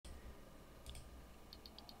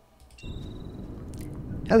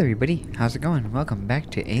Hello everybody, how's it going? Welcome back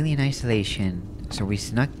to Alien Isolation. So we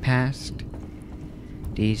snuck past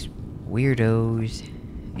these weirdos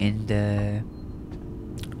in the...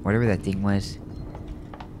 whatever that thing was.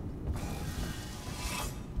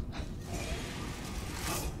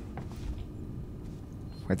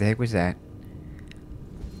 What the heck was that?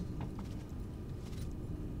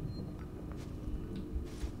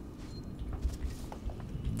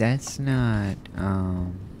 That's not,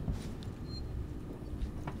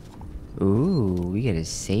 Ooh, we get a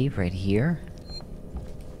save right here.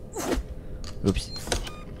 Oops.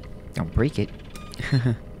 Don't break it.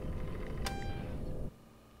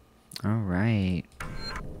 Alright.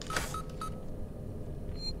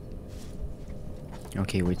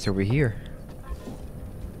 Okay, what's over here?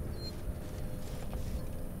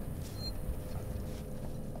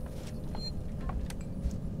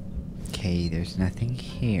 Okay, there's nothing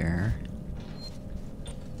here.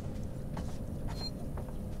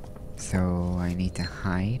 So I need to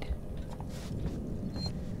hide.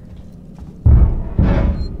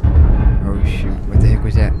 Oh shoot, what the heck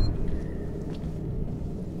was that?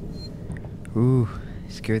 Ooh,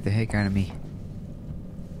 scared the heck out of me.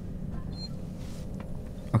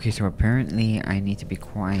 Okay, so apparently I need to be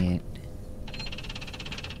quiet.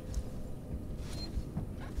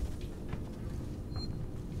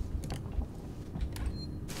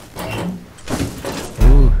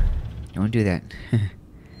 Ooh, don't do that.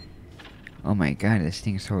 Oh my god, this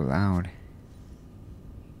thing's so loud.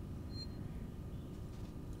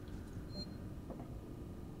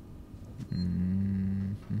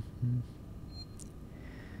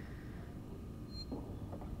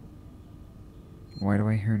 Why do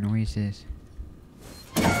I hear noises?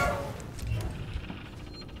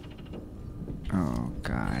 Oh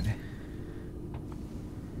god.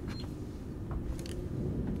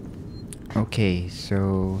 Okay,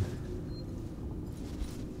 so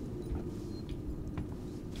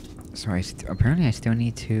apparently I still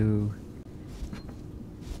need to...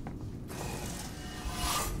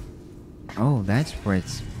 Oh, that's what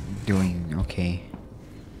it's doing. Okay.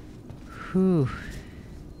 Whew.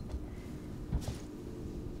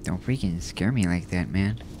 Don't freaking scare me like that,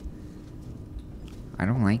 man. I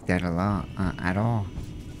don't like that a lot, at all.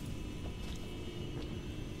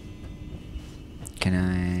 Can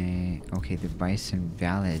I... Okay, the device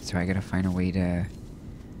invalid, so I gotta find a way to,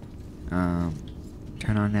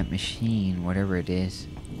 turn on that machine, whatever it is,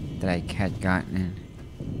 that I had gotten.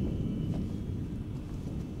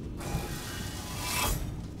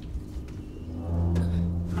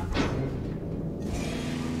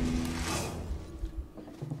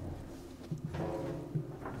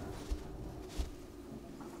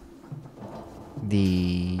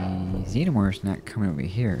 The Xenomorph's not coming over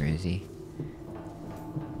here, is he?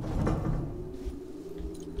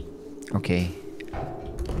 Okay.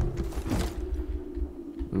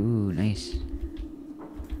 Ooh, nice.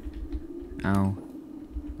 Ow.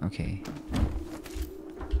 Okay.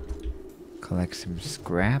 Collect some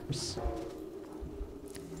scraps.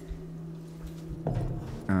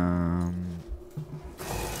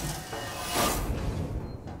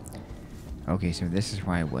 Okay, so this is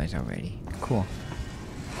why I was already. Cool.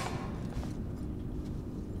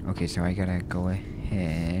 Okay, so I gotta go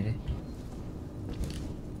ahead.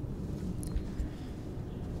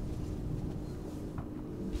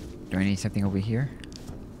 Do I need something over here?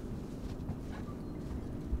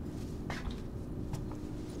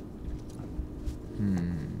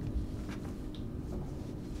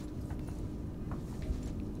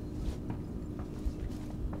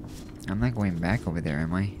 I'm not going back over there,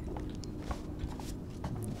 am I?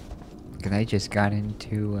 Because I just got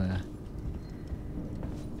into,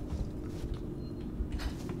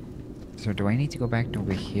 So do I need to go back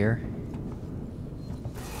over here?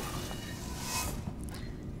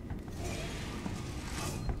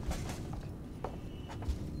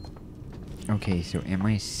 Okay, so am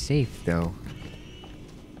I safe, though?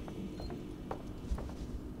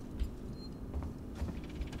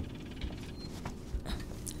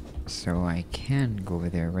 So I can go over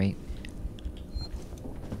there, right?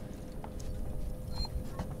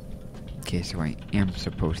 Okay, so I am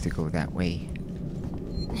supposed to go that way.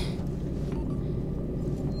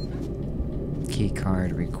 Key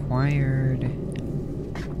card required.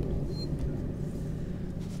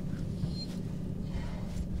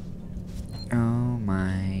 Oh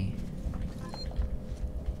my.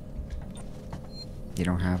 You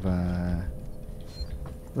don't have a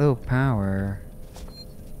little power.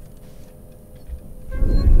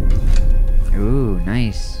 Ooh,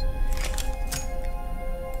 nice.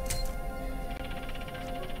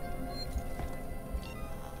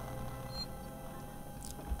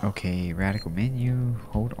 Okay, radical menu.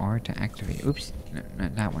 Hold R to activate. Oops,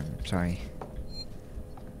 not that one. Sorry.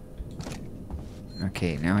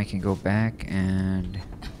 Okay, now I can go back and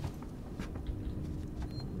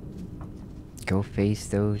go face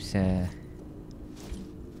those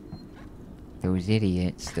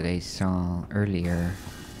idiots that I saw earlier.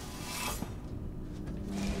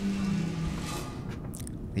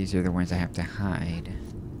 These are the ones I have to hide.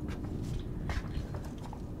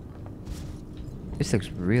 This looks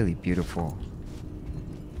really beautiful.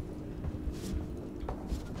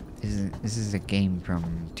 This is a game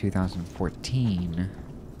from 2014.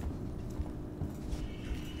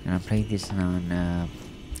 And I played this on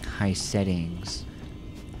high settings.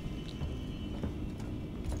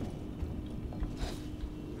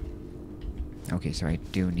 Okay, so I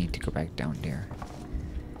do need to go back down there.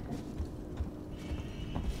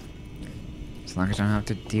 As long as I don't have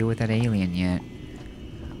to deal with that alien yet,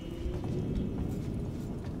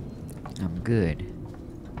 I'm good.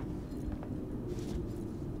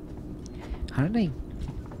 How did I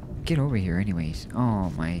get over here anyways?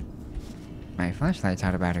 Oh, my flashlight's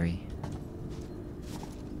out of battery.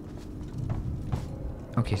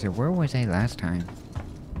 Okay, so where was I last time?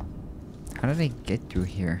 How did I get through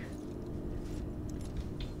here?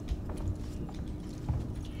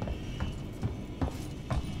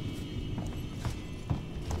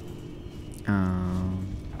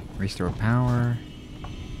 Restore power.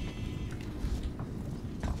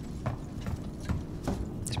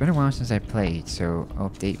 It's been a while since I played, so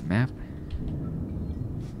update map.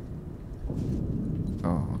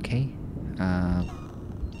 Oh, okay.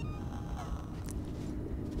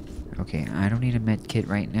 Okay, I don't need a med kit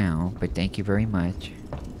right now, but thank you very much.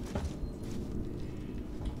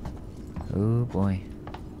 Oh boy.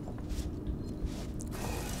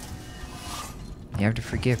 You have to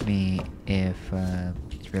forgive me if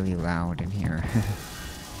it's really loud in here.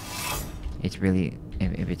 It's really,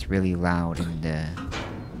 if it's really loud in the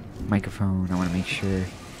microphone, I want to make sure,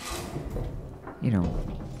 you know,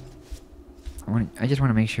 I just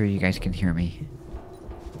want to make sure you guys can hear me.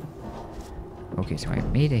 Okay, so I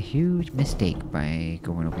made a huge mistake by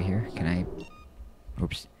going over here. Can I,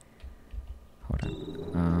 oops, hold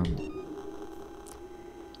on,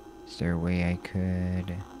 is there a way I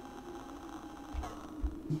could...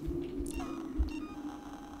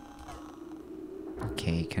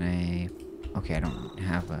 Okay, can I... Okay, I don't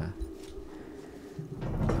have a...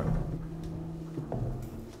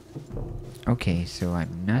 Okay, so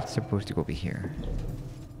I'm not supposed to go over here.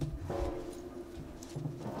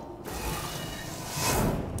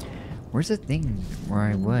 Where's the thing where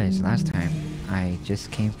I was last time? I just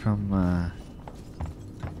came from,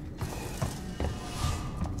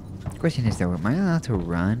 The question is though, am I allowed to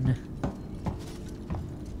run?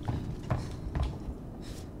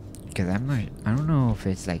 Because I don't know if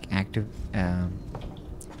it's like active,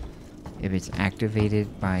 if it's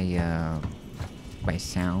activated by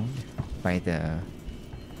sound, by the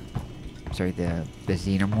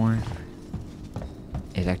xenomorph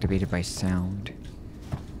is activated by sound.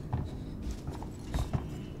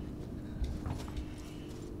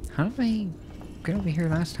 How did I get over here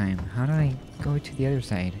last time? How did I go to the other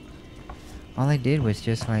side? All I did was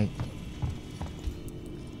just like...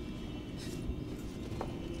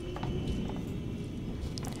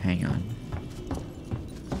 Hang on.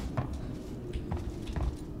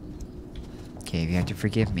 Okay, you have to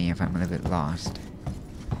forgive me if I'm a little bit lost.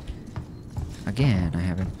 Again, I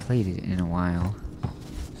haven't played it in a while.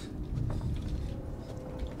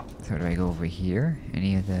 So do I go over here?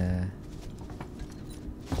 Any of the...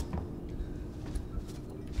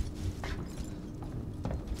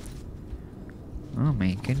 Oh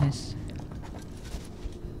my goodness.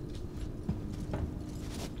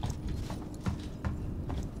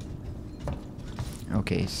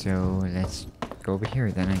 Okay, so let's go over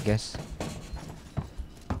here then, I guess.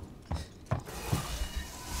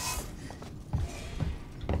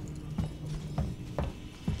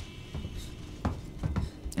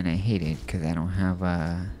 And I hate it because I don't have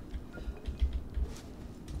a...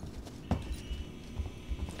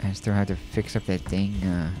 I still have to fix up that thing,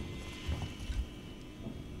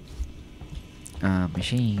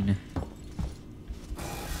 machine.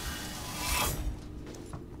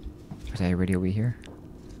 Was I already over here?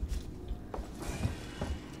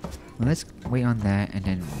 Well, let's wait on that and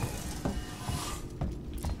then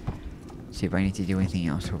see if I need to do anything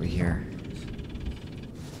else over here.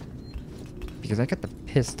 Because I got the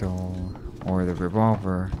pistol or the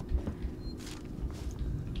revolver.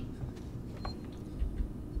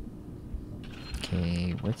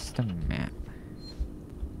 Okay, what's the map?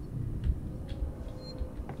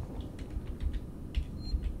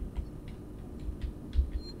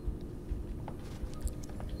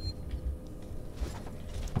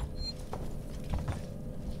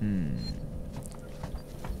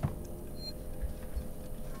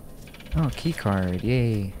 Oh, key card,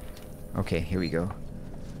 yay. Okay, here we go.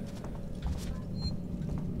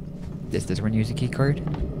 Does one use a key card?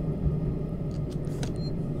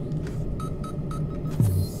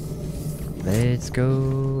 Let's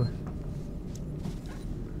go.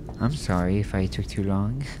 I'm sorry if I took too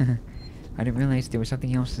long. I didn't realize there was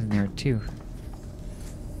something else in there too.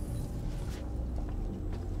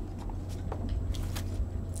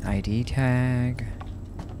 ID tag.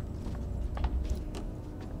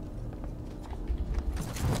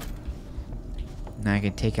 Now I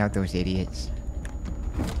can take out those idiots.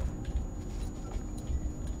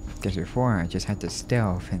 Because before I just had to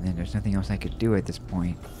stealth and then there's nothing else I could do at this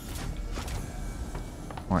point.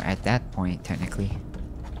 Or at that point, technically.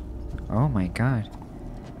 Oh my god.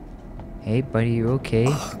 Hey buddy, you okay?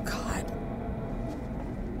 Oh god.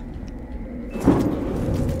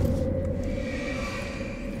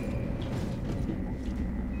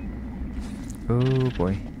 Oh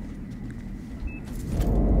boy.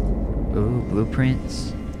 Oh,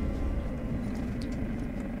 blueprints.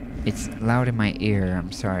 It's loud in my ear,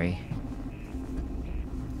 I'm sorry.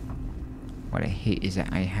 What I hate is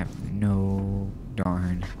that I have no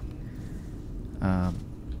darn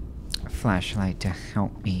flashlight to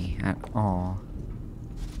help me at all.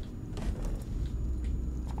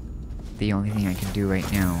 The only thing I can do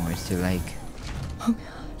right now is to like... Oh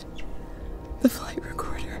god. The flight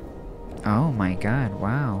recorder. Oh my god,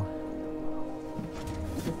 wow.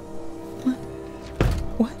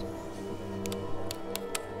 What?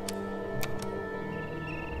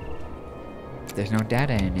 There's no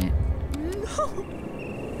data in it. No!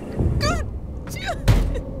 God damn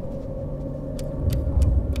it!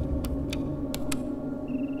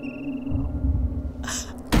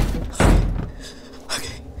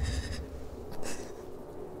 Okay.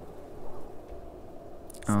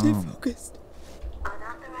 Stay focused.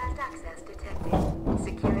 Unauthorized access detected.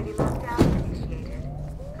 Security lockdown initiated.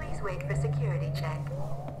 Please wait for security check.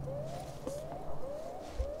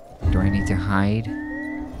 Do I need to hide?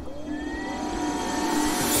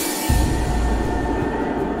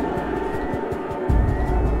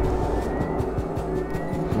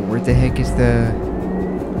 Where the heck is the...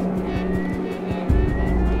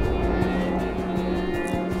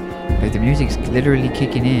 Like, the music's literally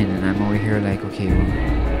kicking in, and I'm over here like, okay, well...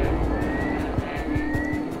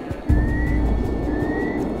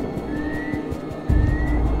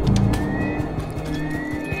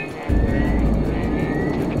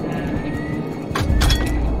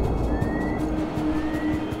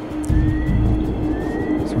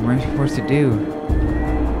 So what am I supposed to do?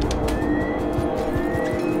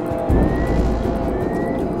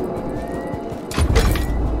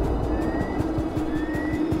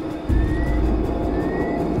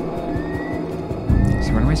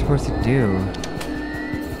 What am I supposed to do?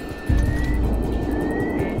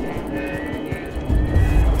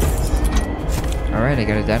 Alright, I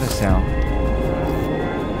got a data cell.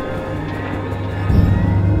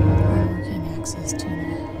 Working access to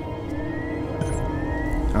me.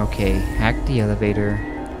 Okay, hack the elevator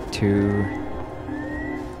to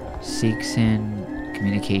Seegson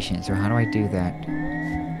communication. So how do I do that?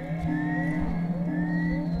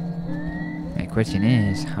 My question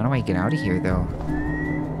is, how do I get out of here though?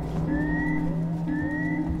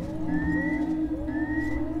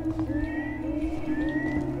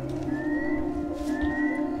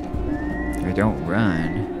 Don't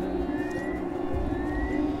run.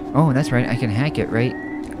 Oh, that's right. I can hack it, right?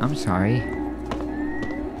 I'm sorry.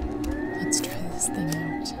 Let's try this thing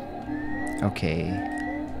out. Okay.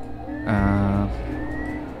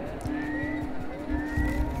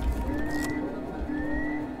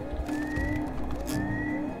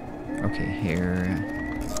 Okay, here.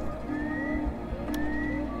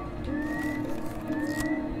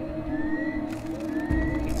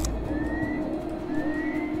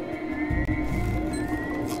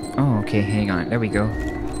 Oh, okay, hang on. There we go.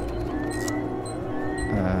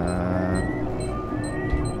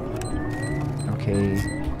 Okay.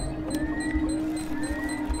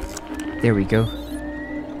 There we go.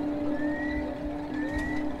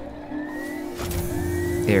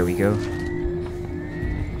 There we go.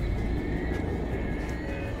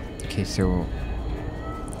 Okay, so...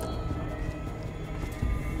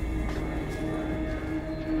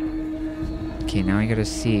 Okay, now I gotta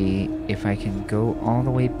see if I can go all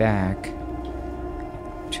the way back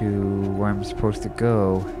to where I'm supposed to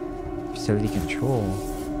go. Facility control.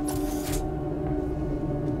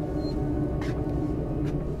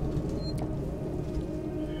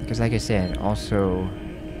 Because like I said, also...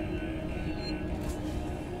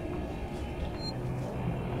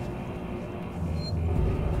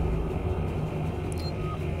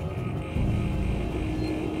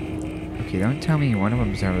 Okay, don't tell me one of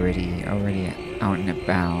them's already out and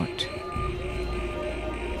about.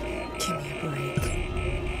 Give me a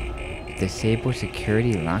break. Disable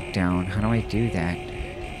security lockdown. How do I do that?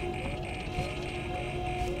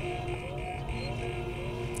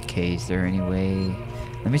 Okay, is there any way?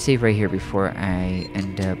 Let me save right here before I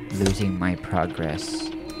end up losing my progress.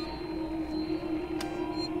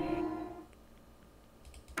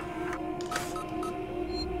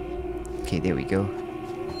 Okay, there we go.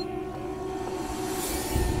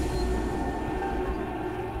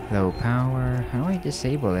 Low power. How do I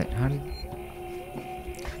disable it? How did...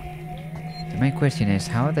 My question is,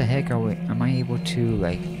 how the heck am I able to,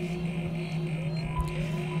 like...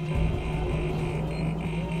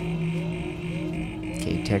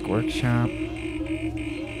 Okay, tech workshop.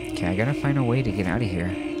 Okay, I gotta find a way to get out of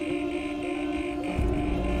here.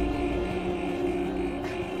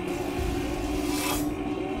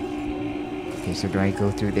 Okay, so do I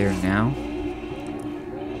go through there now?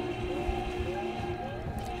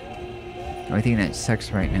 The only thing that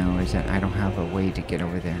sucks right now is that I don't have a way to get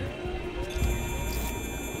over there.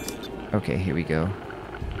 Okay, here we go.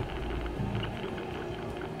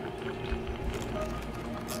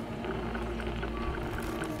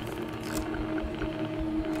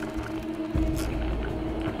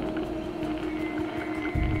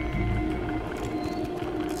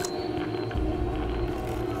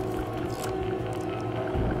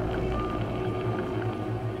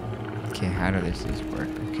 Okay, how does this work?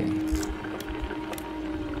 Okay.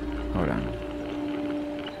 Hold on.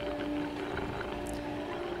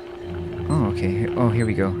 Oh, okay. Oh, here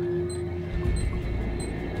we go.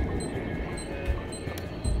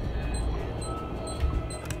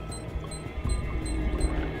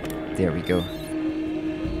 There we go.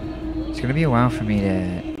 It's gonna be a while for me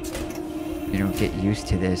to, you know, get used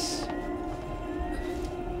to this.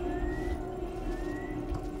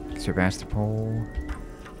 Sebastopol.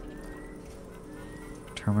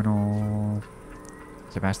 Terminal.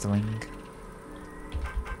 Sebastopol.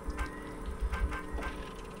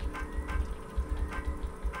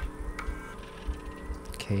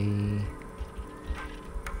 Okay.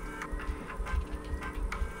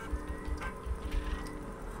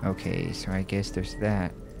 Okay, so I guess there's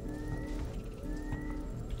that.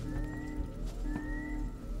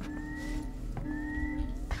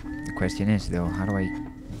 The question is, though, how do I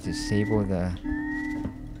disable the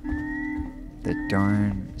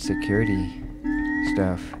darn security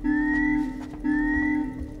stuff?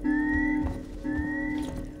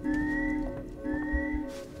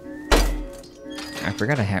 I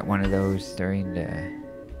forgot I had one of those during the...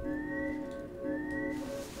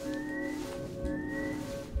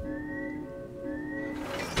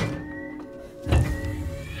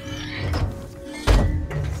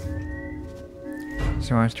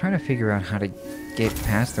 So I was trying to figure out how to get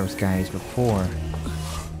past those guys before.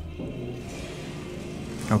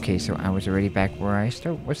 Okay, so I was already back where I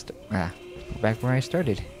back where I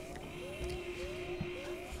started.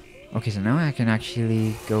 Okay, so now I can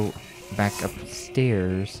actually go back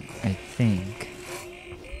upstairs, I think.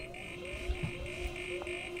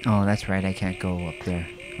 Oh, that's right, I can't go up there.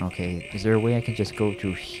 Okay, is there a way I can just go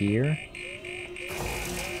through here?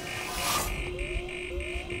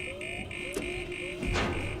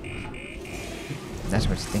 That's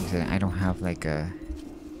what stinks, that I don't have like a...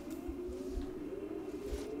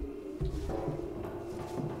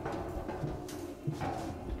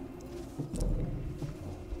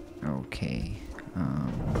 Okay,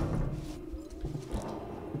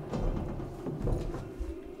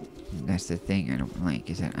 that's the thing I don't like,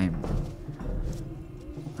 is that I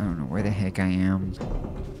don't know where the heck I am.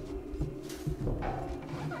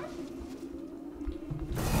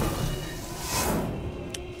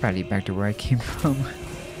 Probably back to where I came from.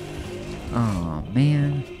 Oh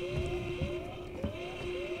man.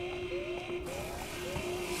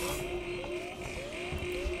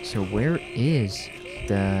 So where is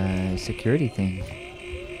the security thing?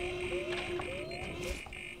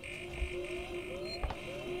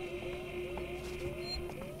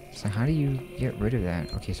 So how do you get rid of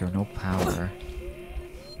that? Okay, so no power.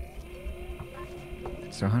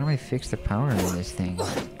 So how do I fix the power in this thing?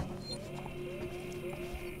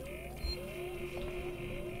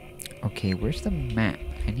 Okay, where's the map?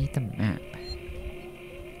 I need the map.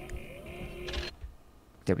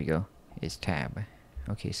 There we go. It's tab.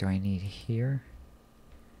 Okay, so I need here.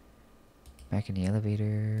 Back in the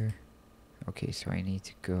elevator. Okay, so I need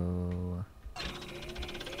to go...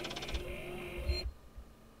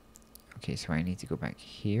 Okay, so I need to go back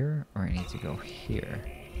here, or I need to go here.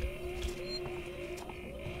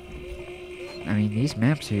 I mean, these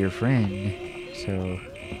maps are your friend, so...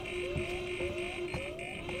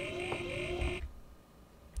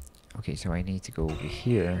 Okay, so I need to go over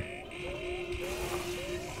here.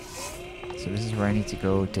 So this is where I need to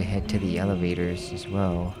go to head to the elevators as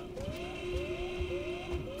well.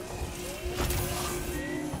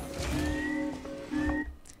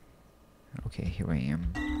 Okay, here I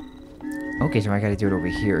am. Okay, so I gotta do it over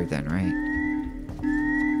here then, right?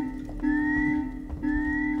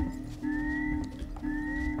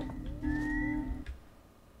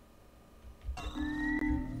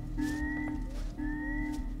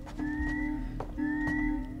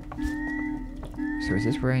 So is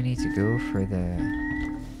this where I need to go for the...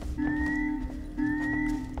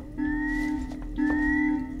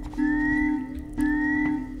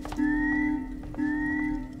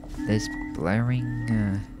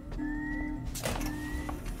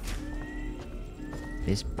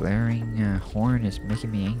 This blaring, horn is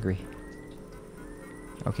making me angry.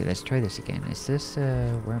 Okay, let's try this again. Is this,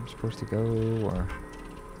 where I'm supposed to go, or...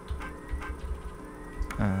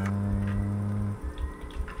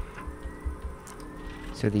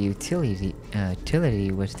 So the utility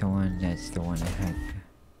was the one that's the one that had...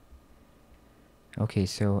 Okay,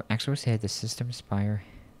 so Axel said the system spire...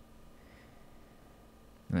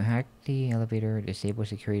 Hack the elevator, disable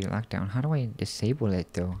security lockdown. How do I disable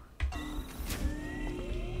it though?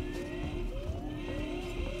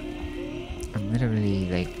 I'm literally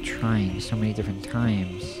like trying so many different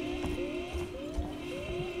times.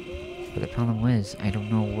 But the problem was, I don't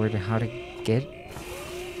know how to get...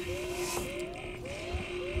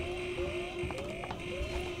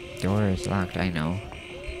 Door is locked, I know.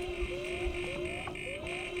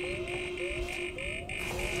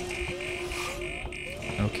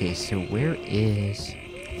 Okay, so where is...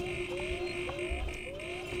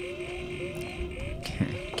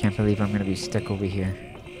 Can't believe I'm gonna be stuck over here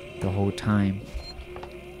the whole time.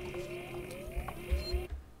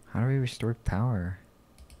 How do we restore power?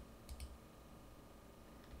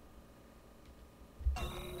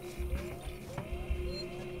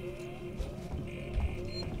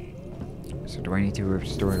 So do I need to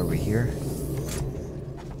restore it over here?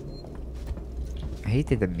 I hate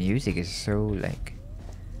that the music is so like...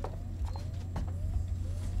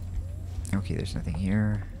 Okay, there's nothing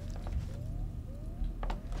here.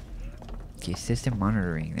 Okay, system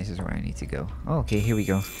monitoring. This is where I need to go. Oh, okay, here we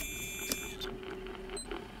go.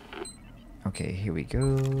 Okay, here we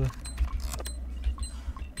go.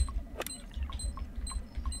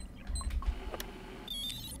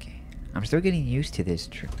 Okay, I'm still getting used to this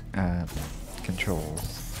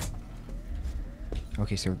controls.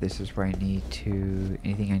 Okay, so this is where I need to...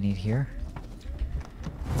 Anything I need here?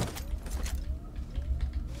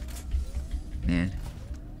 Man.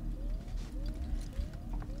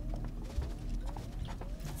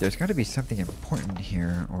 There's gotta be something important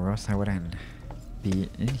here, or else I wouldn't be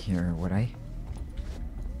in here, would I?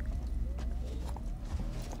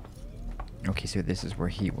 Okay, so this is where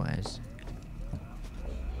he was.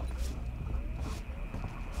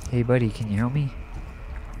 Hey buddy, can you help me?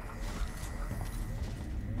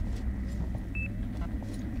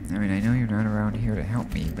 I mean, I know you're not around here to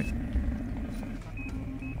help me, but...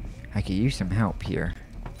 I could use some help here.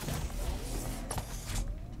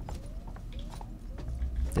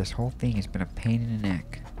 This whole thing has been a pain in the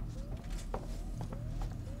neck.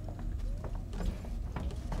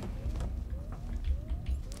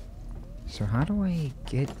 So how do I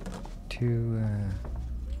get to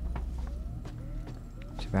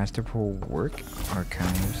Sebastopol Work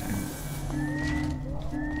Archives?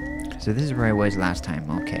 So this is where I was last time,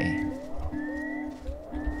 okay.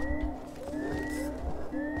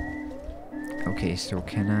 Okay, so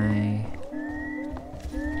can I...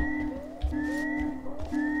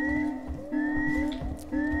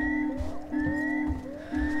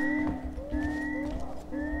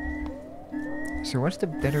 So what's the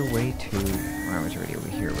better way to... Oh, I was already over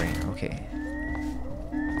here, right? Okay.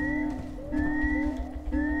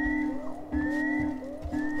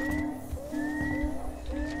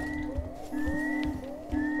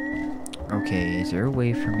 Okay, is there a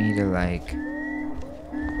way for me to like...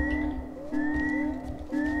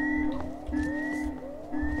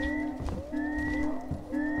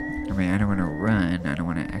 I mean, I don't want to run, I don't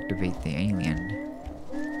want to activate the alien.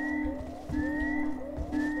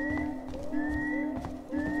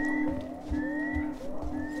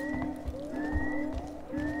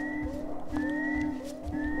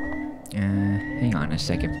 Hang on a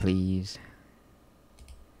second, please.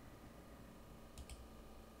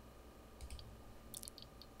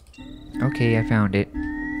 Okay, I found it.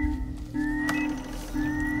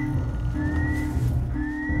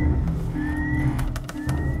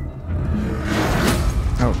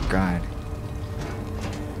 Oh, God.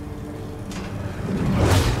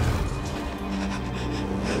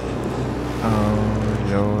 Oh,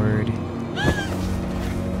 Lord.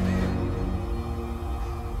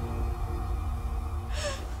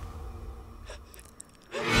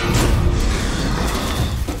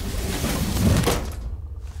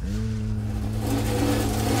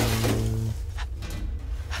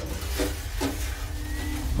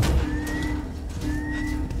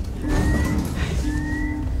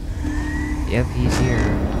 Yep, he's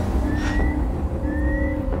here.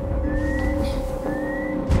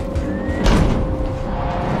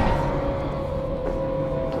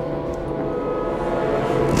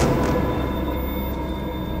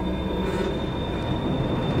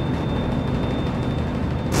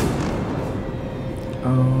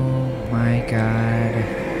 Oh my God.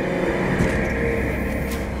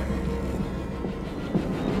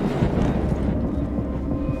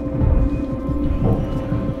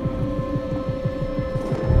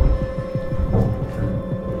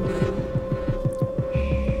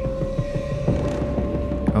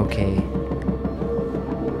 Okay.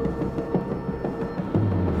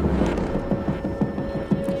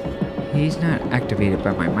 He's not activated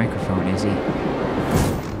by my microphone, is he?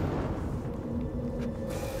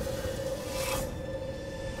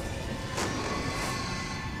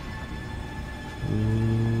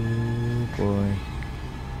 Ooh, boy.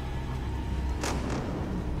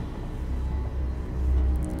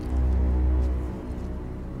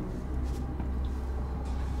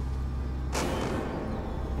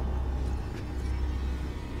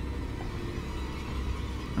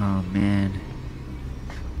 Oh, man.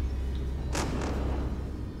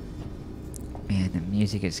 Man, the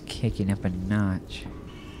music is kicking up a notch.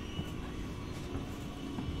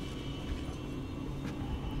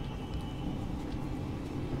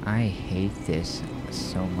 I hate this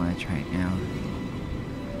so much right now.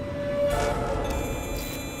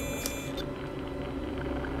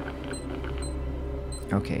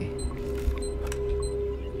 Okay.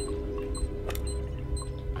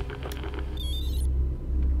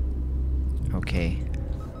 Okay.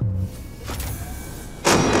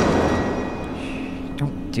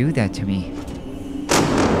 Don't do that to me.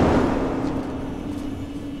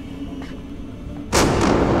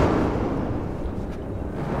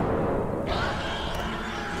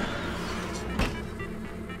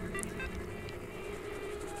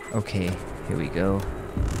 Okay, here we go.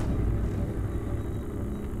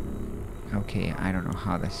 Okay, I don't know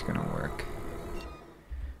how this is gonna work.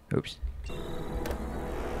 Oops.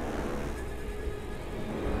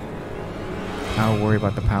 I'll worry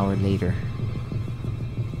about the power later.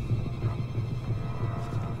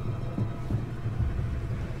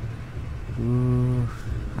 Ooh,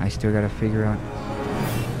 I still gotta figure out.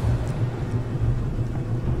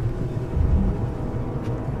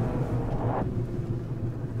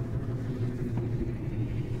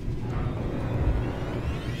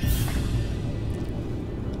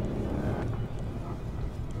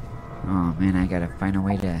 Oh man, I gotta find a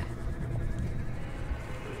way to...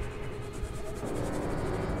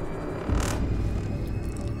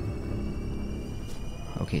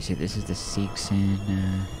 Okay, so this is the Seegson,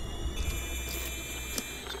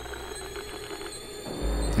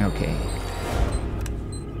 okay.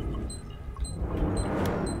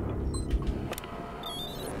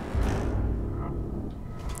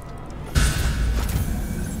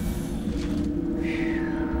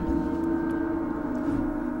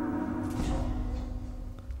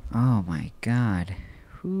 Oh my God.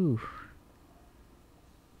 Whew.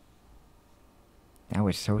 That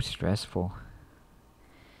was so stressful.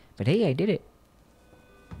 But hey, I did it.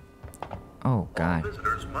 Oh God. All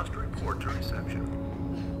visitors must report to reception.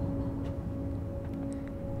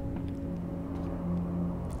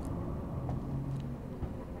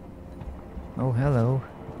 Oh, hello.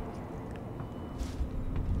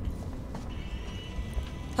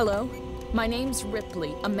 Hello? My name's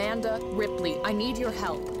Ripley. Amanda Ripley. I need your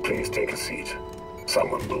help. Please take a seat.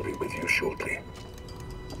 Someone will be with you shortly.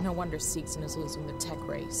 No wonder Seegson is losing the tech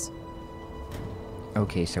race.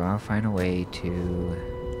 Okay, so I'll find a way to...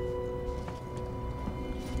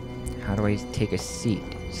 How do I take a seat?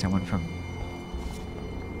 Someone from...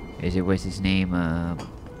 Was his name,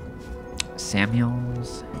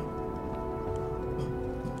 Samuels?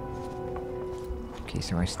 Okay,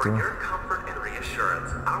 so I For still... your comfort and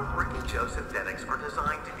reassurance, our working Joe synthetics are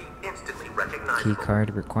designed to be instantly recognizable. Key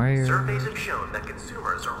card required. Surveys have shown that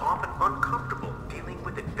consumers are often uncomfortable dealing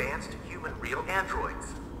with advanced human real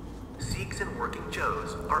androids. Seegson working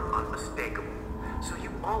Joes are unmistakable, so you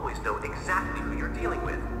always know exactly who you're dealing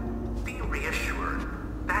with. Be reassured.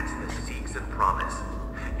 That's the Seegson promise.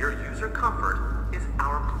 Your user comfort is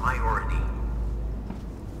our priority.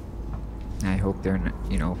 I hope they're,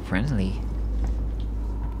 you know, friendly.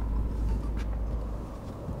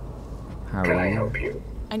 How Can are I you? help you?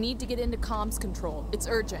 I need to get into comms control. It's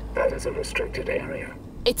urgent. That is a restricted area.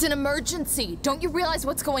 It's an emergency. Don't you realize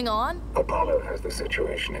what's going on? Apollo has the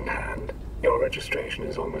situation in hand. Your registration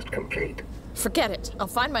is almost complete. Forget it. I'll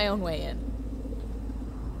find my own way in.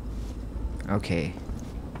 Okay.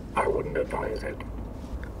 I wouldn't advise it.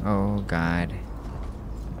 Oh God.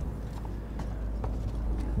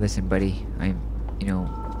 Listen, buddy. You know.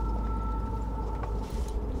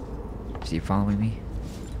 Is he following me?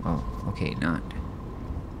 Oh, okay, not.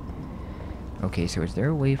 Okay, so is there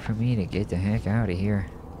a way for me to get the heck out of here?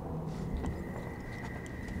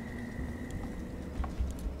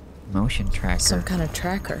 Motion tracker. Some kind of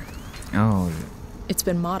tracker. Oh, It's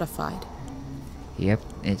been modified. yep.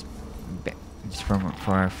 It's for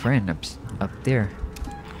our friend up there.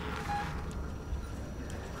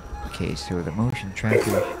 Okay, so the motion tracker.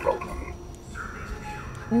 No problem.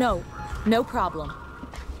 No. No problem.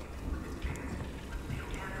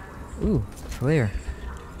 Ooh, flare.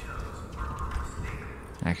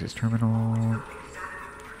 Access terminal.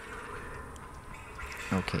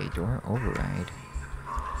 Okay, door override.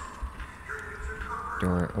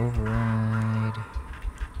 Door override.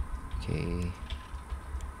 Okay.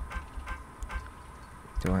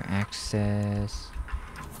 Door access.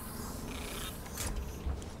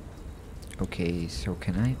 Okay, so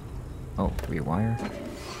can I... Oh, rewire?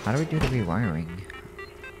 How do we do the rewiring?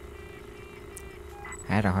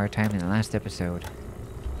 I had a hard time in the last episode.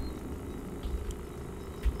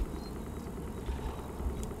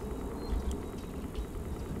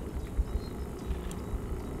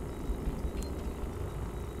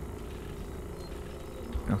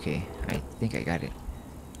 Okay, I think I got it.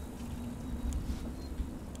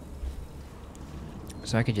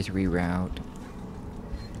 So I could just reroute.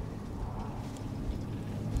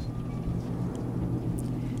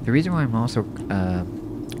 The reason why I'm also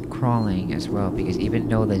crawling as well, because even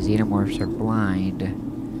though the xenomorphs are blind,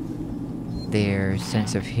 their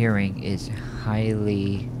sense of hearing is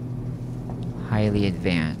highly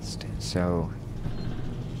advanced. So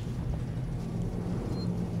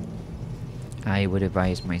I would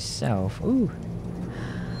advise myself, ooh,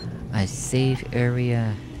 a safe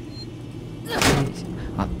area.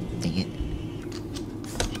 Oh, dang it.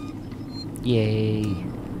 Yay.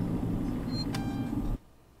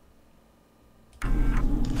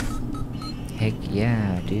 Heck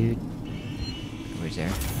yeah, dude. Where's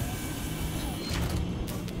there?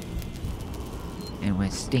 And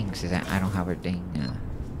what stinks is that I don't have a dang,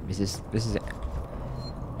 this is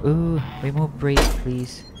ooh, remote brake,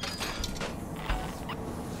 please.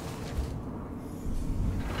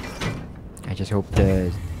 I just hope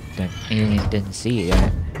the alien didn't see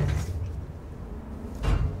that.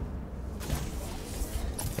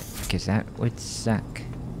 Because that would suck.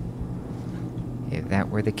 If that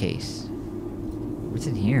were the case. What's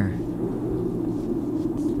in here?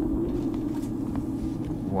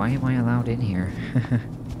 Why am I allowed in here?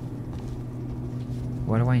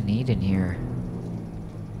 What do I need in here?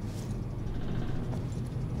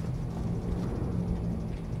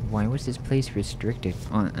 Why was this place restricted?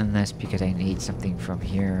 Unless because I need something from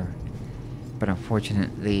here. But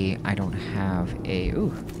unfortunately, I don't have a...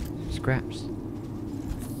 Ooh, scraps.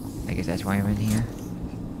 I guess that's why I'm in here.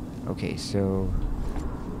 Okay, so...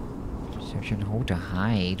 Search and hold to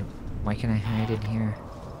hide. Why can I hide in here?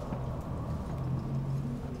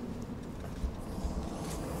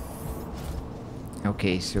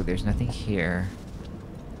 Okay, so there's nothing here.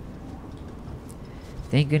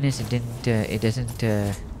 Thank goodness it didn't, it doesn't,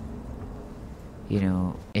 you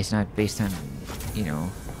know, it's not based on, you know...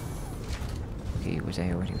 Okay, was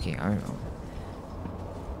I already... Okay, I don't know.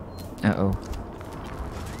 Uh-oh.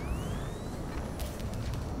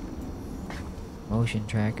 Motion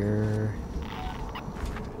tracker.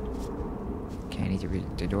 Okay, I need to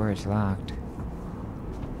read... The door is locked.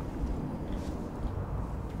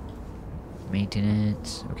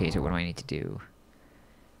 Maintenance. Okay, so what do I need to do?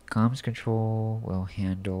 Comms control will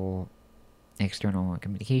handle external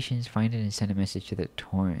communications. Find it and send a message to the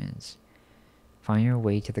Torrens. Find your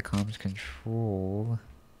way to the comms control.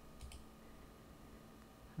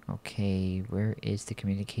 Okay, where is the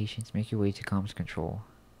communications? Make your way to comms control.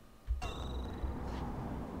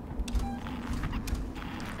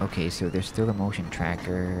 Okay, so there's still a motion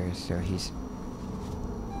tracker, so he's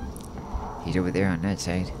over there on that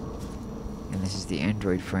side. And this is the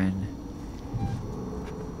android friend.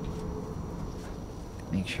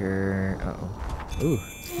 Make sure... Uh-oh. Ooh,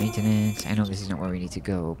 maintenance. I know this isn't where we need to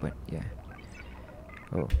go, but yeah.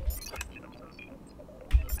 Oh.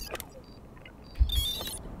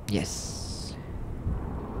 Yes.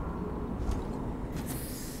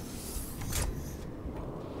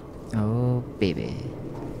 Oh, baby.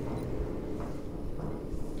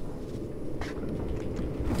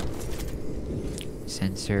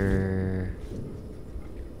 sensor.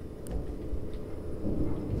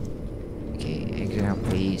 Okay, exit out,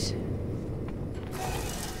 please.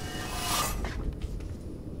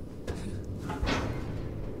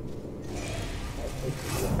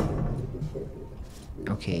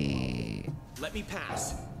 Okay. Let me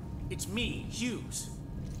pass. It's me, Hughes.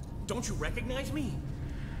 Don't you recognize me?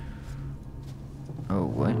 Oh,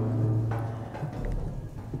 what?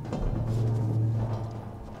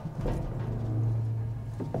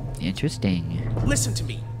 Interesting. Listen to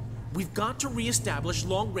me. We've got to re-establish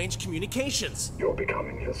long-range communications. You're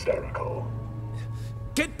becoming hysterical.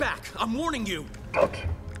 Get back! I'm warning you! Tut,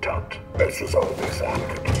 tut. Let's resolve this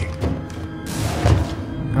amicably.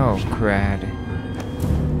 Oh, crud.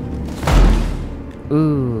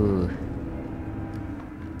 Ooh.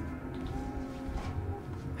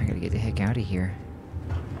 I gotta get the heck out of here.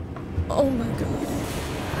 Oh my god.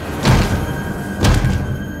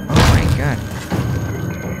 Oh my god.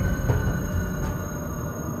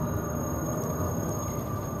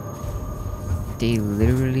 They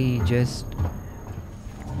literally just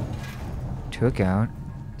took out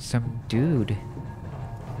some dude.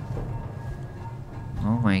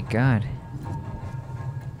 Oh my god.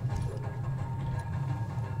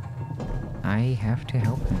 I have to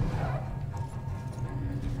help him.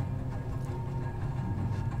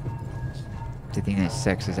 The thing that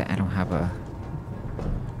sucks is that I don't have a...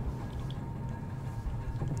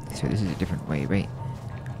 So this is a different way, right?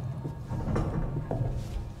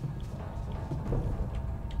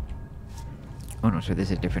 Oh no, so this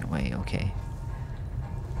is a different way, okay.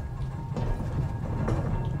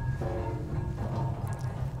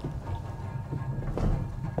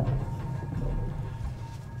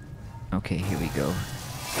 Okay, here we go.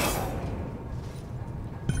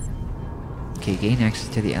 Okay, gain access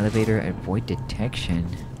to the elevator, avoid detection.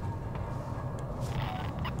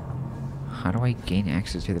 How do I gain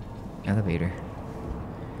access to the elevator?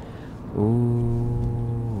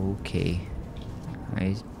 Ooh, okay.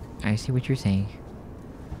 I see what you're saying.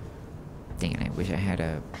 Dang it, I wish I had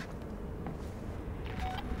a...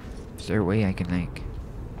 Is there a way I can, like...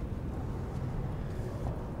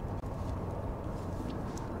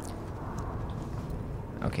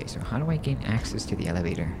 Okay, so how do I gain access to the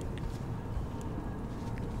elevator?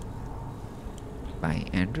 By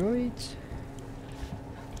androids?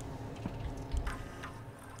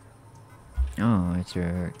 Oh, it's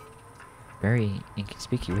very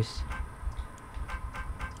inconspicuous.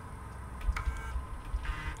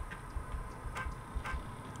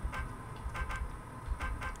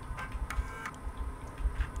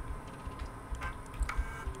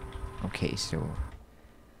 Okay, so...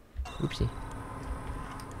 Oopsie.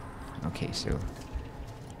 Okay, so...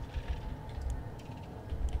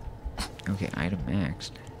 Okay, item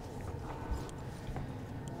maxed.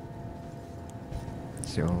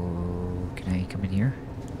 So... Can I come in here?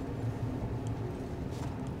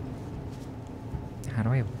 How do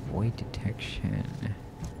I avoid detection?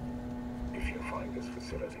 If you find this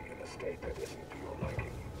facility in a state that isn't to your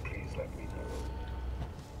liking, please let me know.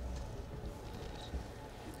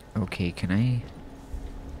 Okay, can I...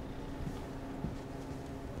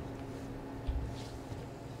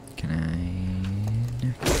 Can I...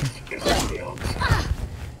 This is the answer.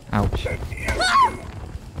 Ouch. Let me help you.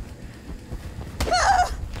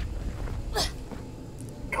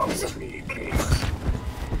 Come with me, please.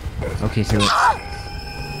 Okay, so...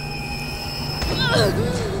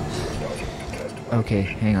 Okay,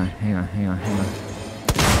 hang on.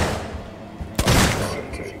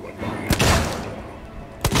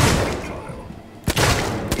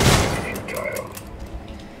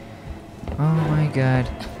 Oh my god.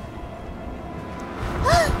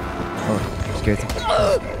 Oh, scared them.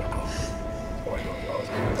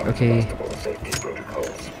 Okay.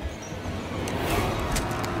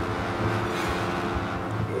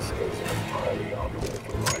 This is entirely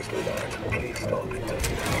unauthorized land. Please don't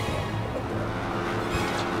interfere.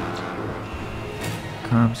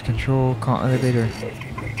 Comms control, call elevator.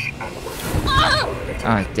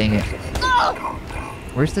 Ah, dang it.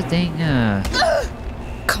 Where's the thing?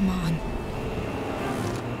 Come on.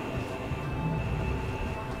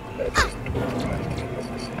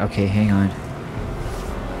 Okay, hang on.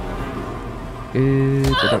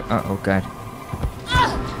 Oh god.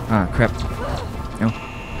 Ah, crap. No.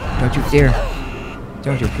 Don't you dare.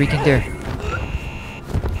 Don't you freaking dare.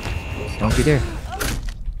 Don't you dare.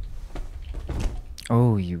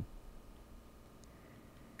 Oh, you...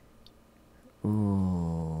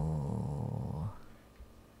 Ooh.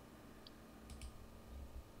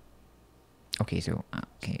 Okay, so...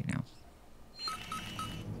 Okay, now.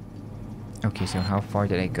 Okay, so how far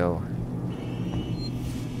did I go?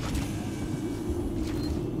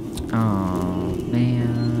 Oh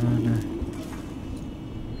man.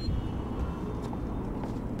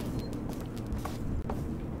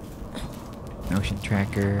 Motion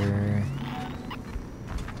tracker.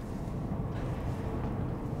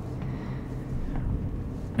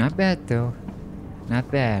 Not bad though. Not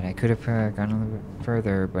bad. I could have gone a little bit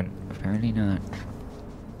further, but apparently not.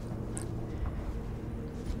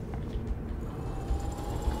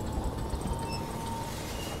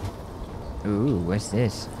 Ooh, what's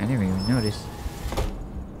this? I never even noticed.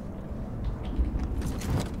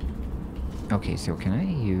 Okay, so can I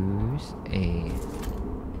use a...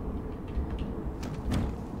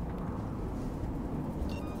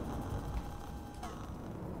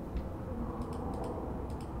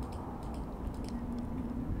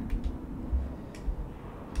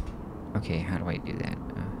 Okay, how do I do that?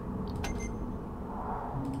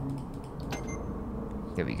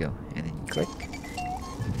 There we go. And then click.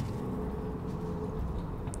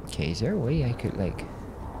 Okay, is there a way I could, like...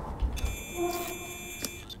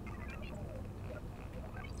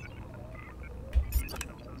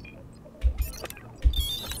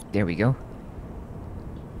 There we go.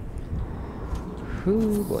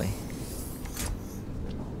 Ooh, boy.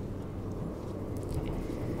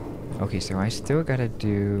 Okay, so I still gotta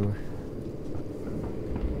do...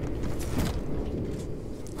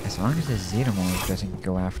 As long as the xenomorph doesn't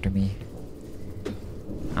go after me,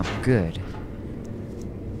 I'm good.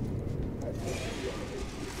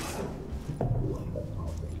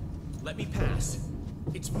 Let me pass.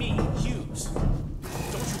 It's me, Hughes.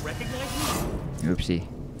 Don't you recognize me? Oopsie.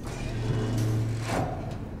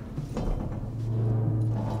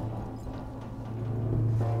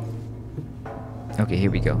 Okay,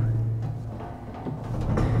 here we go.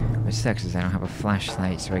 What sucks is I don't have a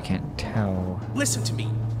flashlight, so I can't tell. Listen to me.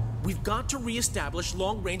 We've got to re-establish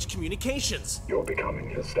long-range communications. You're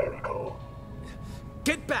becoming hysterical.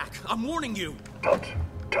 Get back! I'm warning you! Tut,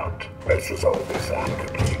 tut. Let's resolve this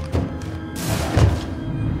amicably.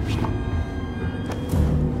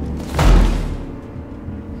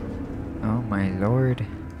 Oh my lord.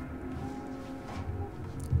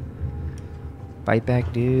 Bite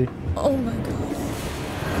back, dude. Oh my god.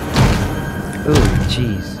 Oh,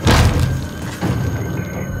 jeez.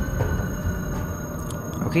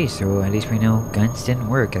 Okay, so at least we know guns didn't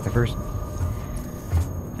work at the first...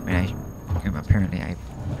 I mean, apparently I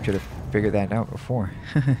should have figured that out before.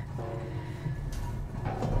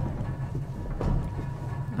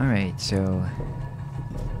 Alright, so...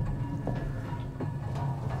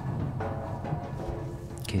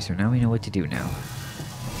 Okay, so now we know what to do now.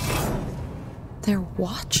 They're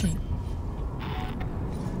watching.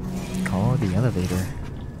 Call the elevator.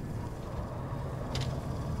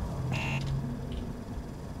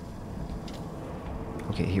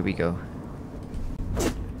 Okay, here we go.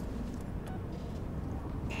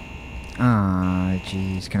 Ah,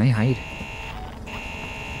 jeez. Can I hide?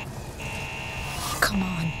 Come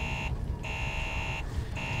on.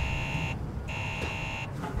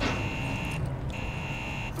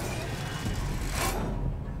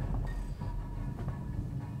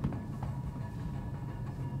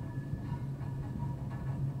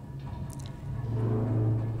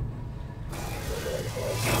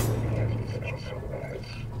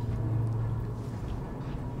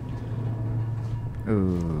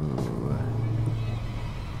 Ooh.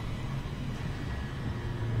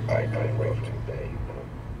 I can wait, babe.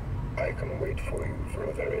 I can wait for you for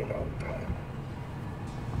a very long time.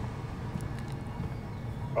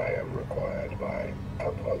 I am required by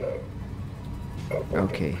Apollo.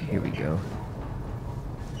 Okay, here we go.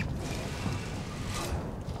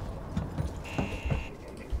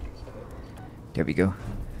 There we go.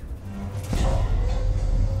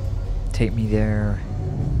 Take me there.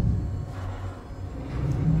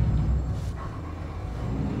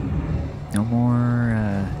 No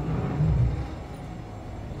more,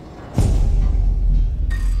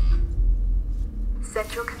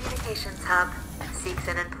 Central Communications Hub. Seeks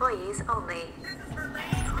and employees only.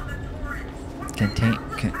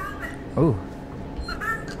 Oh.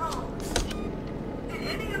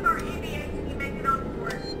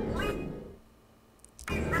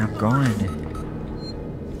 I'm gone.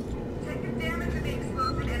 Check the damage of the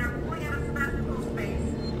explosion and are pulling out of symmetrical space.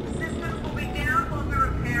 Systems will be down while we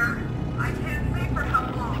repair. I can't say for how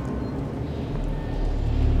long.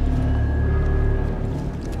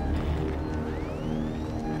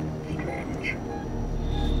 Strange.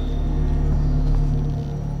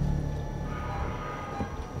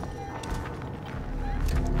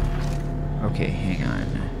 Okay, hang on.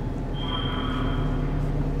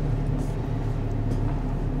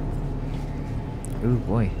 Ooh,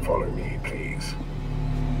 boy. Follow me, please.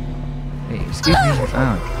 Hey, excuse me.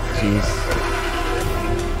 Oh, jeez.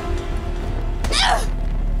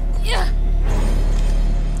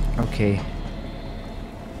 Okay.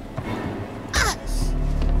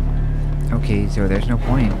 Okay, so there's no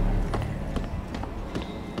point.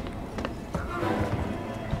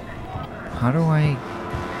 How do I...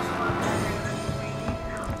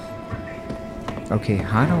 Okay,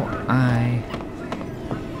 how do I...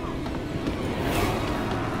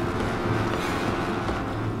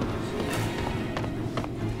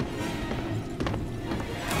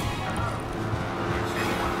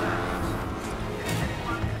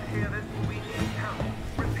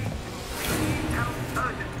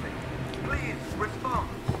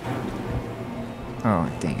 Oh,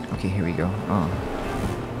 dang it. Okay, here we go. Oh.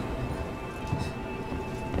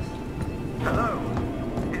 Hello?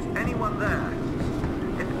 Is anyone there?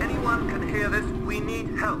 If anyone can hear this, we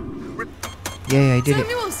need help. Yay, I did it.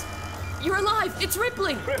 Samuels! You're alive! It's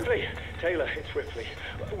Ripley! Ripley! Taylor, it's Ripley.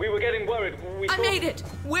 We were getting worried. I made it!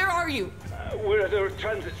 Where are you? We're at a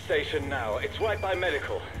transit station now. It's right by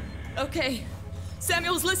medical. Okay.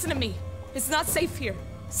 Samuels, listen to me. It's not safe here.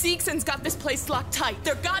 Seegson's got this place locked tight.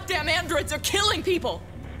 Their goddamn androids are killing people!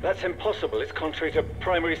 That's impossible. It's contrary to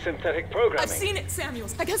primary synthetic programming. I've seen it,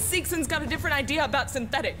 Samuels. I guess Seegson's got a different idea about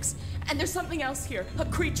synthetics. And there's something else here. A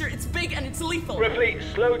creature. It's big and it's lethal. Ripley,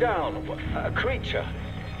 slow down. A creature?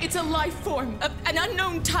 It's a life form. An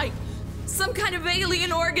unknown type. Some kind of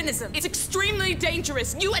alien organism. It's extremely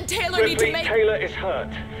dangerous. You and Taylor need to Ripley, make... Taylor is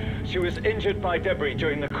hurt. She was injured by debris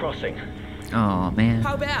during the crossing. Oh, man.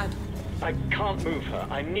 How bad? I can't move her.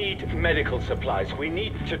 I need medical supplies. We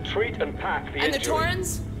need to treat and pack the And the injury.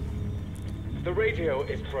 Torrens? The radio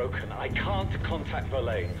is broken. I can't contact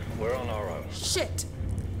Verlaine. We're on our own. Shit.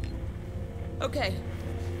 Okay.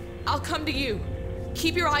 I'll come to you.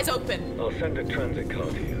 Keep your eyes open. I'll send a transit car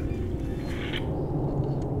to you.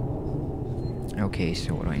 Okay,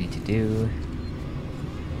 so what do I need to do?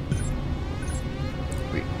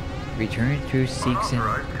 Return to Seegson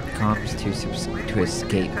comms to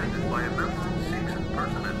escape. By a member of Seegson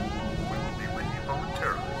personnel. We will be with you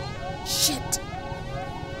momentarily. Shit.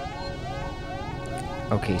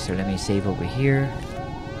 Okay, so let me save over here.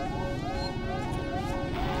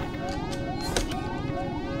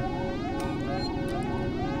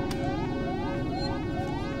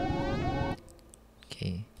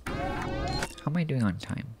 Okay. How am I doing on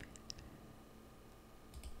time?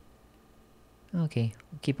 Okay,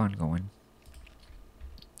 we'll keep on going.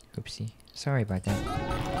 Oopsie. Sorry about that.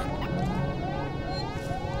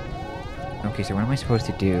 Okay, so what am I supposed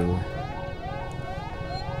to do?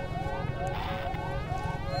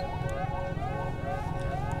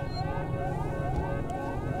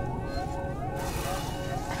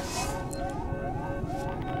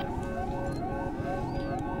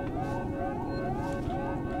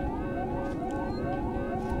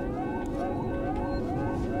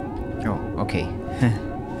 Oh, okay.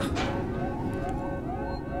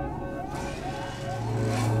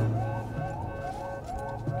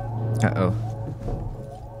 Uh-oh.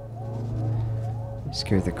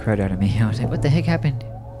 Scared the crud out of me. I was like, what the heck happened?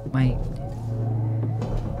 My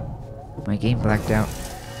game blacked out.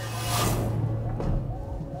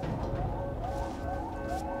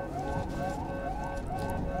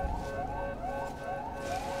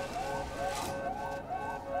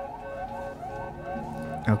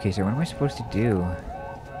 Okay, so what am I supposed to do?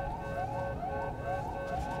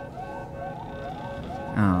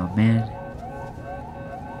 Oh, man.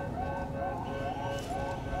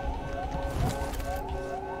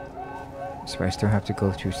 So I still have to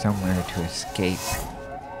go through somewhere to escape.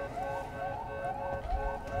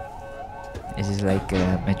 This is like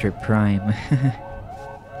Metroid Prime.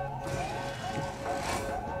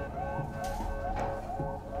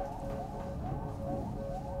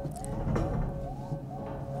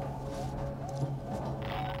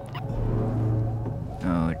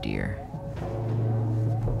 Oh dear.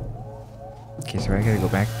 Okay, so I gotta go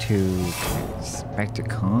back to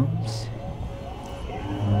comms.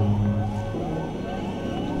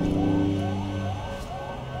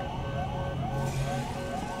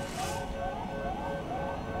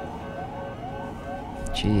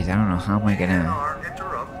 Jeez, I don't know how am I gonna... DNR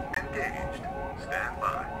interrupt engaged. Stand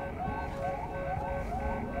by.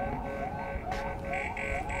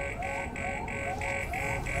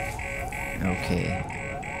 Okay.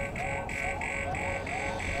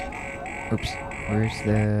 Oops. Where's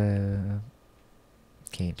the...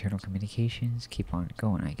 Okay, internal communications. Keep on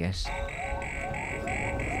going, I guess.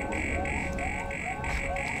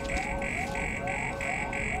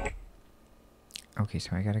 Okay,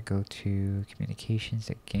 so I gotta go to communications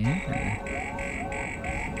again.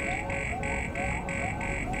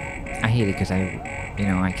 I hate it because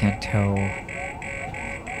I can't tell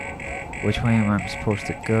which way am I supposed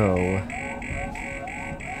to go.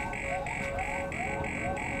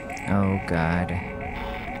 Oh God.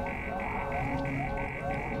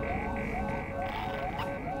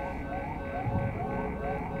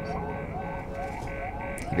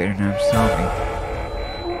 You better not saw me.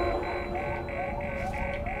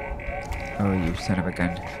 Oh, you son of a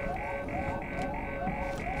gun.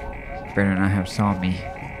 Better not have saw me.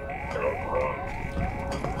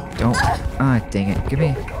 Don't. Ah, dang it. Get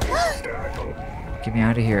me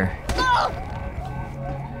out of here.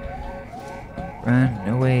 Run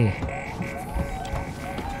away.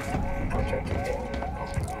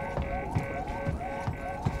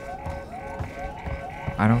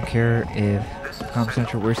 I don't care if Comm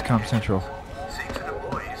Central. Where's Comm Central? Seeks and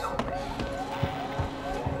employees only.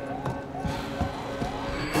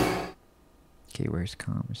 Okay, where's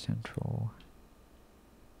Comm Central?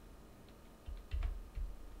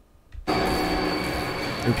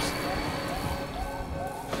 Oops.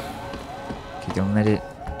 Okay, don't let it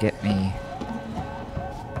get me.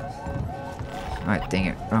 Ah, dang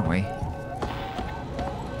it. Wrong way.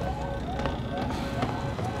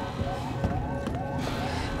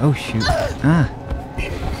 Oh, shoot. Ah!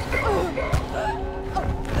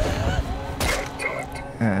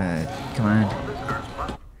 Come on.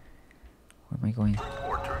 Where am I going?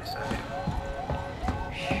 Report to reception.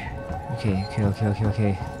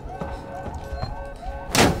 Okay.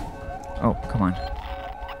 Oh, come on.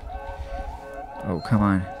 Oh, come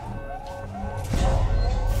on.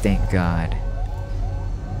 Thank God.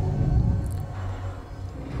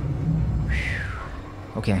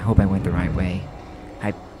 Okay, I hope I went the right way.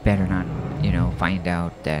 I better not, find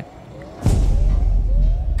out that...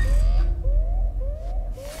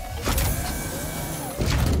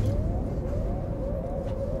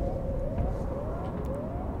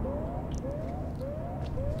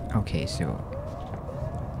 Okay, so...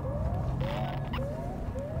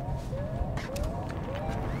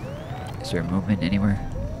 Is there movement anywhere?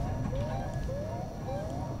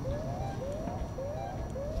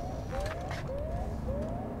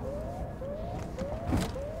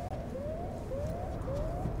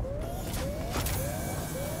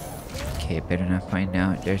 Okay, better not find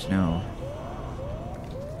out. There's no...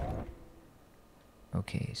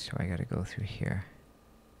 Okay, so I gotta go through here.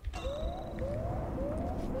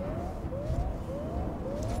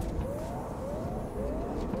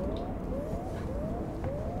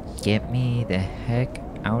 Get me the heck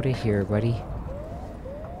out of here, buddy.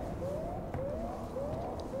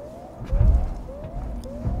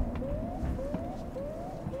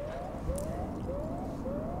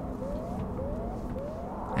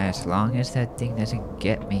 As long as that thing doesn't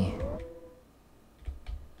get me.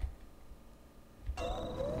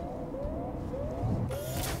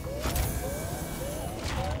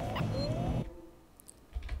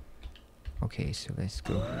 Okay, so let's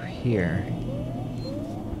go here.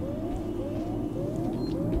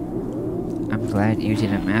 I'm glad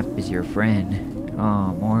using a map is your friend.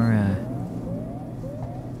 Oh, more,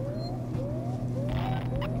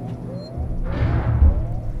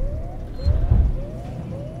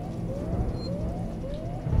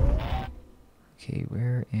 Okay,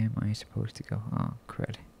 where am I supposed to go? Oh,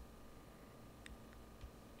 crud.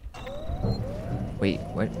 Wait,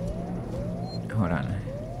 what? Hold on.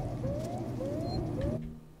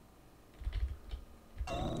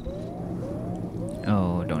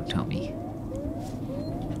 Oh, don't tell me.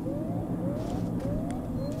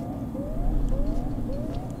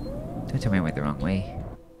 Don't tell me I went the wrong way.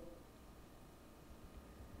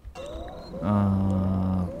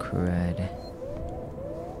 Oh, crud.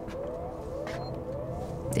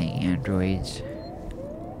 Dang androids.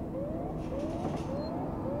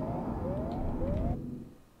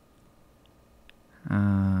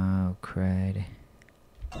 Oh, crud.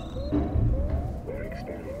 We're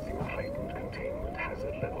experiencing a heightened containment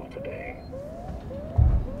hazard level today.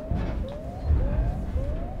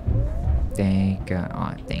 Thank God.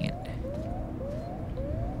 Oh, dang it.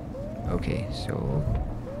 Okay, so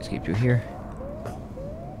escape through here.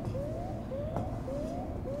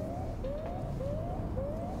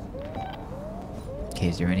 Okay,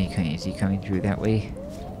 is there any is he coming through that way?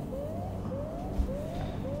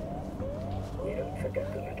 We don't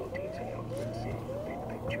forget the little details when seeing the big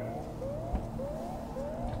picture.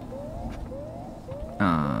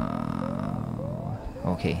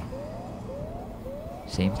 Okay.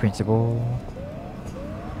 Same principle.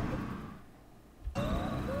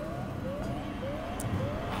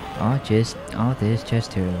 All this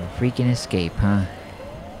just to freaking escape, huh?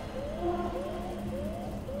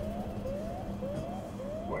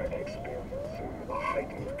 We're experiencing a heightened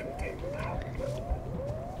Hardened containment hardware.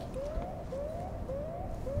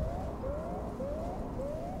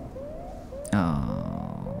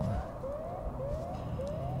 Oh.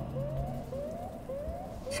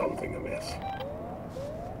 Something amiss.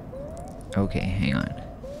 Okay, hang on.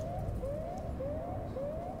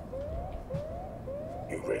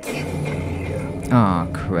 You really shouldn't be here. Oh,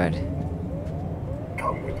 crud.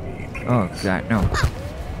 Come with me, please. Oh, God, no.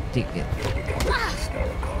 Take it. You're becoming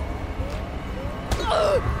hysterical.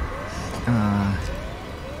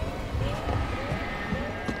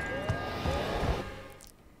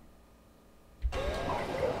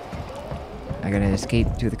 I gotta escape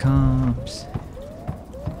through the comms.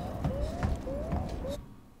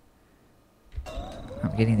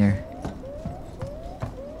 I'm getting there.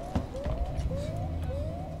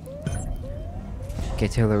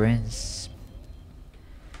 Get to Lorenz.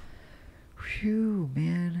 Phew,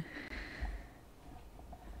 man.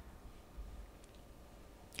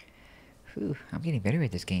 Phew, I'm getting better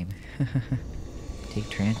at this game. Take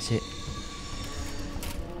transit.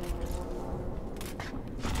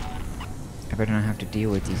 I better not have to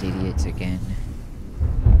deal with these idiots again.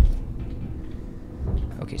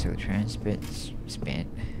 Okay, so the transit's spit.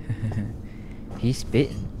 He's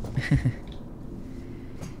spitting.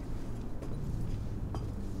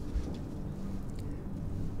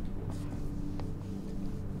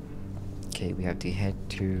 Okay, we have to head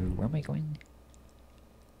to... Where am I going?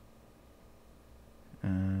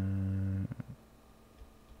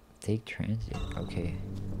 Take transit. Okay.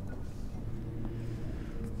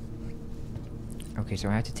 Okay, so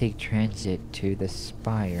I have to take transit to the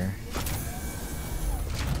spire.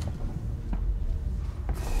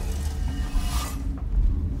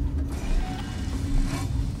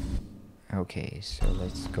 Okay, so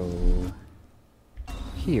let's go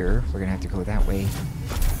here. We're gonna have to go that way.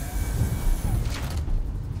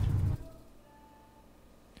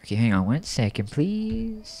 Okay, hang on 1 second,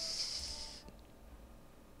 please.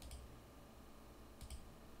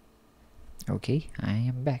 Okay, I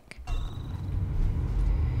am back.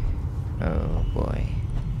 Oh boy.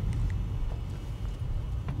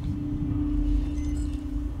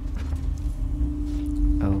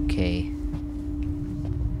 Okay.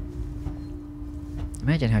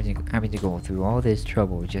 Imagine having to go through all this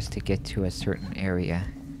trouble just to get to a certain area.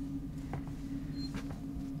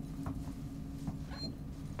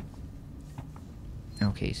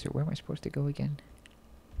 Okay, so where am I supposed to go again?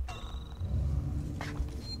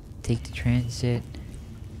 Take the transit.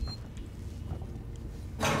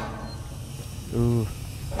 Ooh.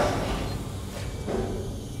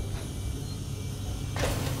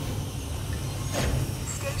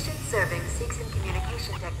 Station serving SEGA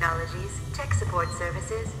Communication Technologies, Tech Support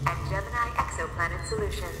Services, and Gemini Exoplanet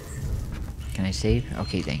Solutions. Can I save?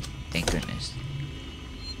 Okay, thank goodness.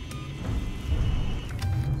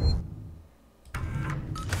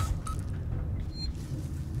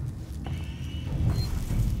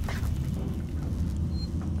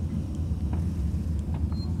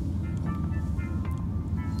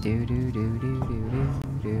 Do do do do do do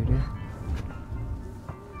do do.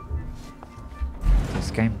 The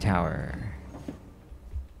Skype Tower.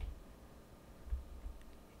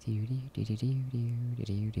 Do do do do do do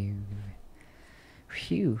do do.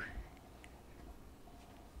 Phew.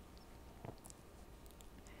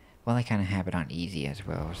 Well, I kind of have it on easy as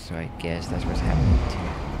well, so I guess that's what's happening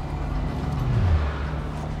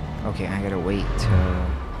too. Okay, I gotta wait till...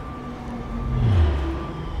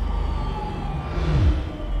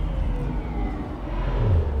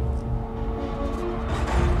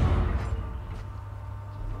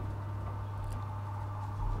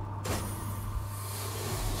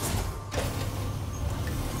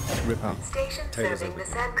 Station serving the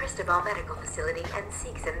San Cristobal Medical Facility and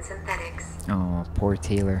SEGA Synthetics. Oh, poor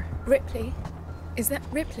Taylor. Ripley? Is that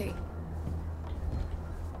Ripley?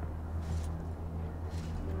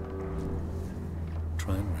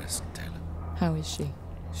 Try and rest, Taylor. How is she?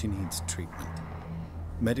 She needs treatment.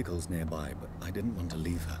 Medical's nearby, but I didn't want to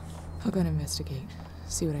leave her. I'll go and investigate.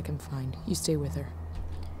 See what I can find. You stay with her.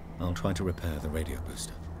 I'll try to repair the radio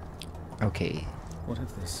booster. Okay. What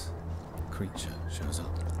if this creature shows up?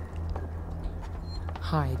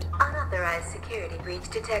 Hide. Unauthorized security breach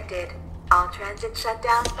detected. All transit shut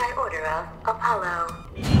down by order of Apollo.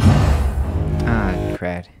 Ah,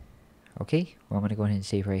 crud. Okay, well I'm gonna go ahead and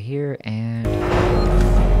save right here, and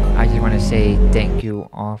I just want to say thank you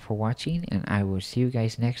all for watching, and I will see you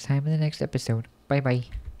guys next time in the next episode. Bye bye.